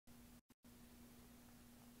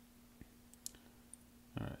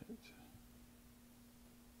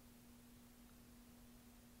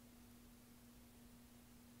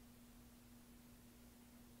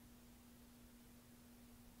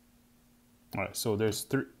All right, so there's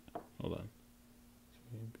three. Hold on.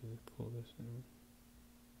 Pull this in.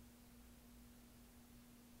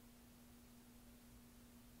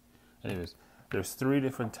 Anyways, there's three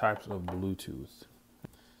different types of Bluetooth.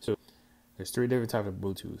 So there's three different types of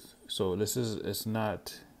Bluetooth. So this is, it's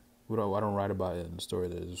not, I don't write about it in the story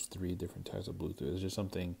that there's three different types of Bluetooth. It's just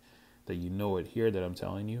something that you know it here that I'm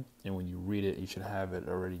telling you, and when you read it, you should have it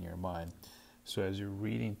already in your mind. So as you're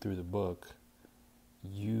reading through the book,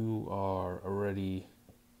 you are already,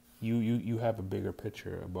 you have a bigger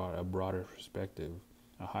picture about a broader perspective,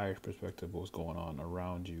 a higher perspective of what's going on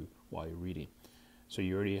around you while you're reading. So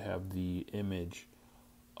you already have the image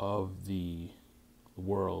of the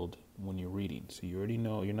world when you're reading. So you already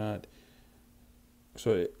know, you're not,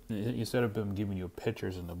 so instead of them giving you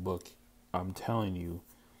pictures in the book, I'm telling you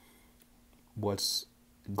what's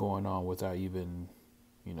going on without even,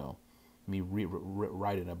 me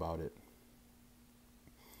writing about it.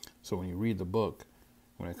 So when you read the book,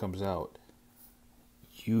 when it comes out,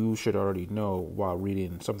 you should already know while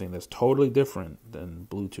reading something that's totally different than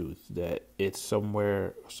Bluetooth that it's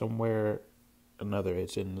somewhere another.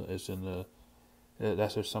 It's in the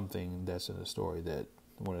that's just something that's in the story that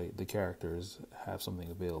one of the characters have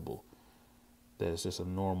something available that is just a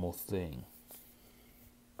normal thing.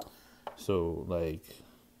 So like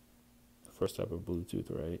first type of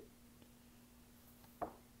Bluetooth, right?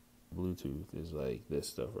 Bluetooth is like this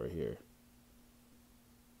stuff right here.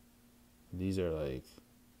 These are like,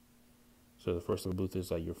 so the first type of Bluetooth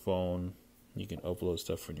is like your phone. You can upload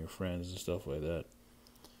stuff from your friends and stuff like that.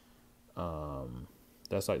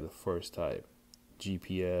 That's like the first type.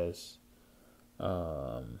 GPS.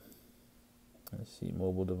 Let's see,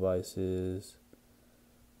 mobile devices.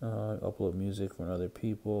 Upload music from other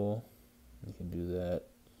people. You can do that.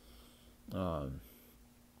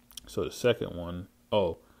 So the second one,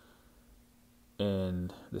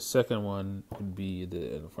 and the second one would be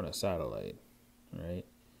in front of satellite, right?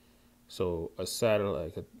 So a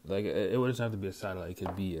satellite, like it wouldn't have to be a satellite. It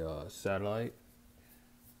could be a satellite.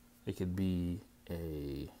 It could be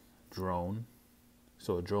a drone.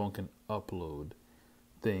 So a drone can upload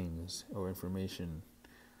things or information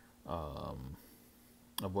of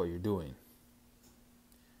what you're doing.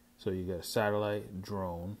 So you got a satellite,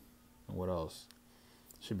 drone, and what else?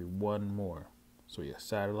 Should be one more. So you got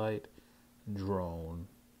satellite, drone,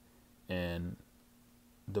 and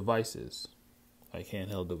devices, like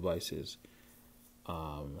handheld devices,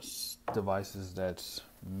 devices that's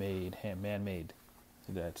man-made,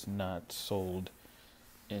 that's not sold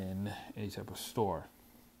in any type of store.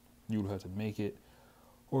 You would have to make it,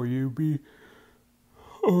 or be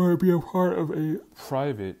a part of a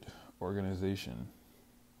private organization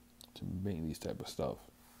to make these type of stuff.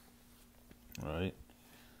 All right.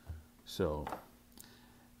 So,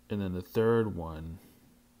 and then the third one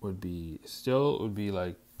would be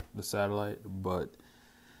like the satellite, but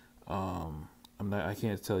I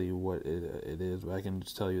can't tell you what it is, but I can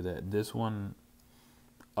just tell you that this one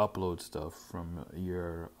uploads stuff from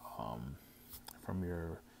your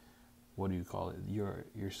what do you call it? Your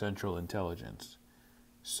central intelligence.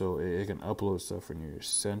 So it can upload stuff from your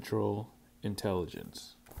central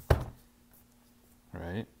intelligence,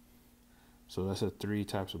 right? So that's the three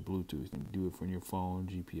types of Bluetooth. You can do it from your phone,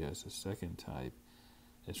 GPS. The second type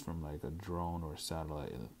is from like a drone or a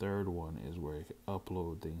satellite, and the third one is where you can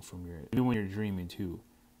upload things from even when you're dreaming too,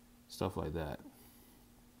 stuff like that.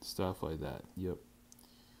 Yep.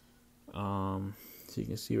 So you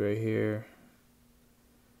can see right here.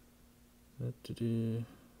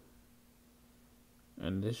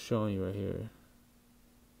 And this showing you right here.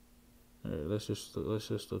 All right, let's just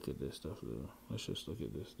look at this stuff though. Let's look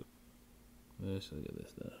at this stuff.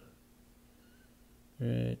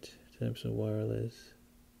 Right, types of wireless.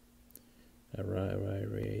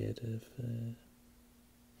 Radiative.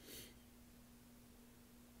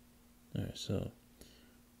 Alright, so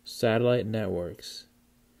satellite networks,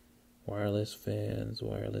 wireless fans,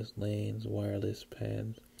 wireless lanes, wireless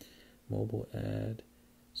pans, mobile ad,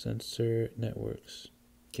 sensor networks.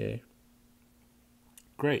 Okay.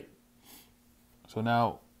 Great. So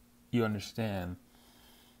now you understand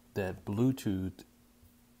that Bluetooth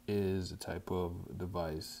is a type of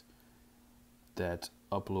device that's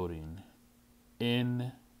uploading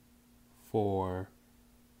information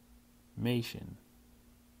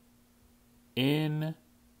in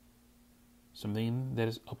something that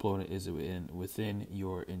is uploaded is within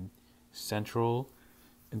your central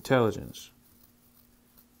intelligence.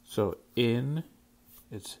 So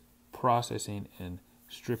it's processing and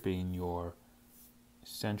stripping your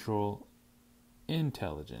central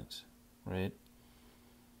intelligence, right?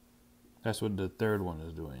 That's what the third one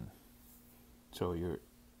is doing. So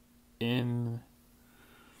in.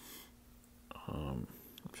 I'm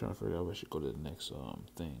trying to figure out if I should go to the next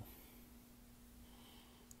thing.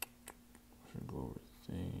 I should go over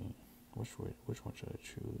the thing. Which one should I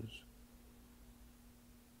choose?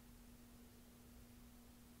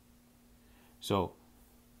 So,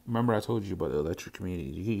 remember I told you about the electric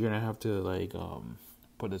communities. You're gonna have to like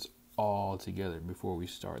put this all together before we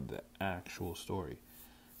start the actual story.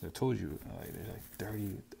 I told you like there's like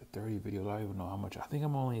 30 videos. I don't even know how much. I think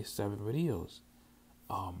I'm only 7 videos.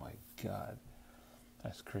 Oh my god,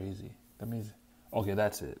 that's crazy. That means okay,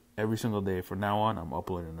 that's it. Every single day from now on, I'm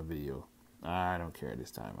uploading a video. I don't care this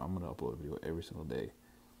time. I'm gonna upload a video every single day.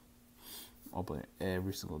 I'm uploading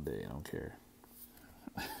every single day. I don't care.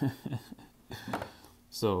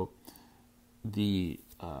 So, the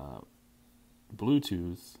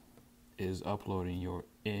Bluetooth is uploading your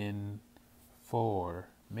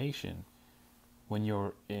information. When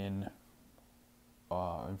you're in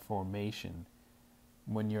information,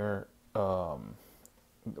 when you're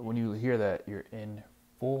when you hear that you're in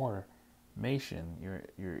formation,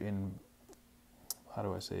 you're in, how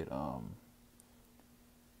do I say it?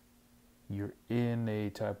 You're in a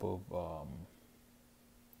type of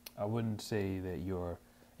I wouldn't say that your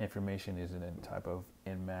information is in a type of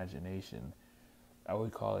imagination. I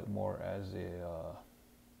would call it more as a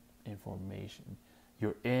information.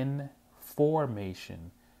 You're in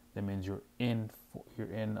formation. That means you're in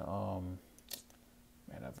man,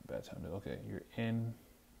 I have a bad time. Okay, you're in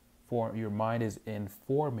form. Your mind is in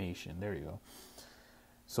formation. There you go.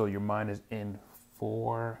 So your mind is in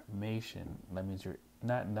formation. That means you're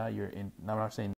not you're in. I'm not saying